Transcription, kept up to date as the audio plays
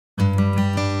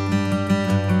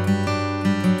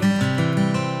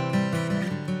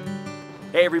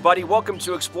Hey everybody, welcome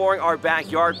to Exploring Our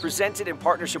Backyard, presented in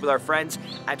partnership with our friends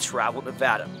at Travel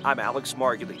Nevada. I'm Alex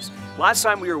Margul. Last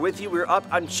time we were with you, we were up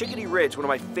on Chickadee Ridge, one of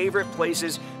my favorite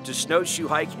places to snowshoe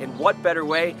hike, and what better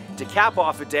way to cap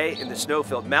off a day in the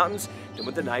snow-filled mountains than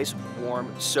with a nice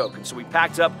warm soak. And so we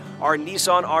packed up our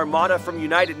Nissan Armada from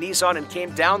United Nissan and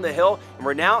came down the hill, and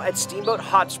we're now at Steamboat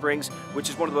Hot Springs, which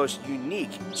is one of the most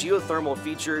unique geothermal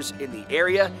features in the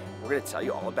area. We're going to tell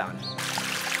you all about it.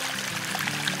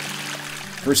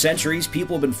 For centuries,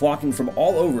 people have been flocking from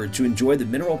all over to enjoy the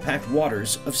mineral-packed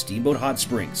waters of Steamboat Hot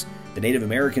Springs. The Native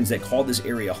Americans that called this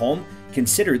area home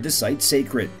considered the site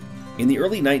sacred. In the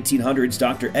early 1900s,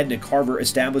 Dr. Edna Carver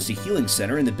established a healing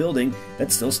center in the building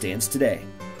that still stands today.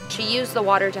 She used the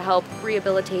water to help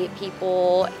rehabilitate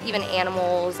people, even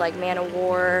animals like Man o'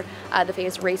 War, the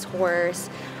famous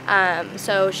racehorse.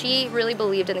 So she really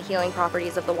believed in the healing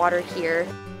properties of the water here.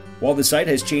 While the site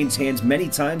has changed hands many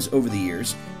times over the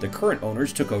years, the current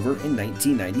owners took over in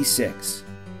 1996.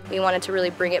 We wanted to really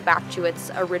bring it back to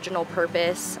its original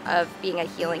purpose of being a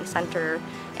healing center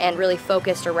and really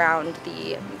focused around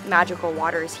the magical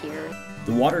waters here.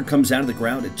 The water comes out of the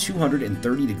ground at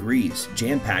 230 degrees,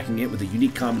 jam-packing it with a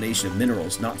unique combination of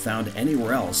minerals not found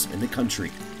anywhere else in the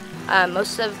country.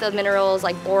 Most of the minerals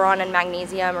like boron and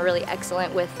magnesium are really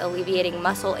excellent with alleviating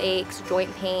muscle aches,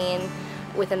 joint pain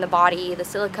within the body. The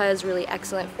silica is really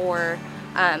excellent for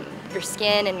your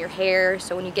skin and your hair,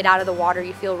 so when you get out of the water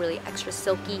you feel really extra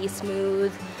silky,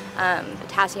 smooth.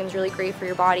 Potassium is really great for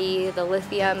your body. The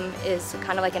lithium is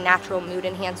kind of like a natural mood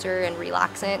enhancer and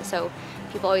relaxant, so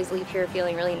people always leave here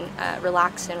feeling really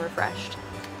relaxed and refreshed.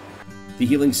 The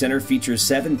Healing Center features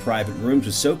 7 private rooms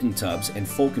with soaking tubs and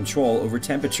full control over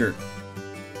temperature.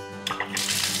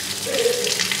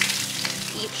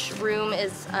 Each room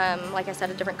is, like I said,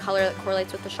 a different color that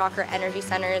correlates with the chakra energy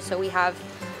centers. So we have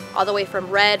all the way from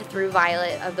red through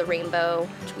violet of the rainbow.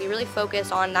 We really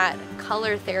focus on that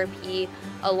color therapy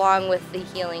along with the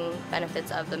healing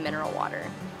benefits of the mineral water.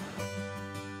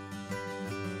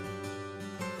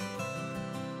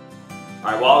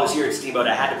 All right, while I was here at Steamboat,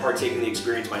 I had to partake in the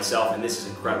experience myself, and this is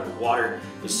incredible. Water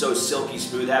is so silky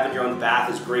smooth. Having your own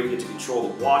bath is great. You get to control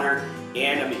the water.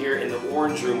 And I'm here in the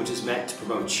orange room, which is meant to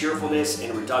promote cheerfulness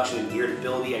and a reduction in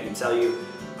irritability. I can tell you,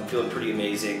 I'm feeling pretty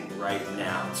amazing right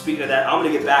now. Speaking of that, I'm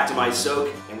gonna get back to my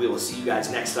soak, and we will see you guys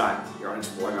next time here on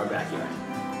Exploring Our Backyard.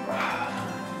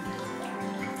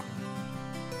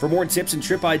 For more tips and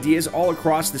trip ideas all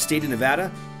across the state of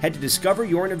Nevada, head to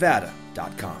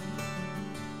discoveryournevada.com.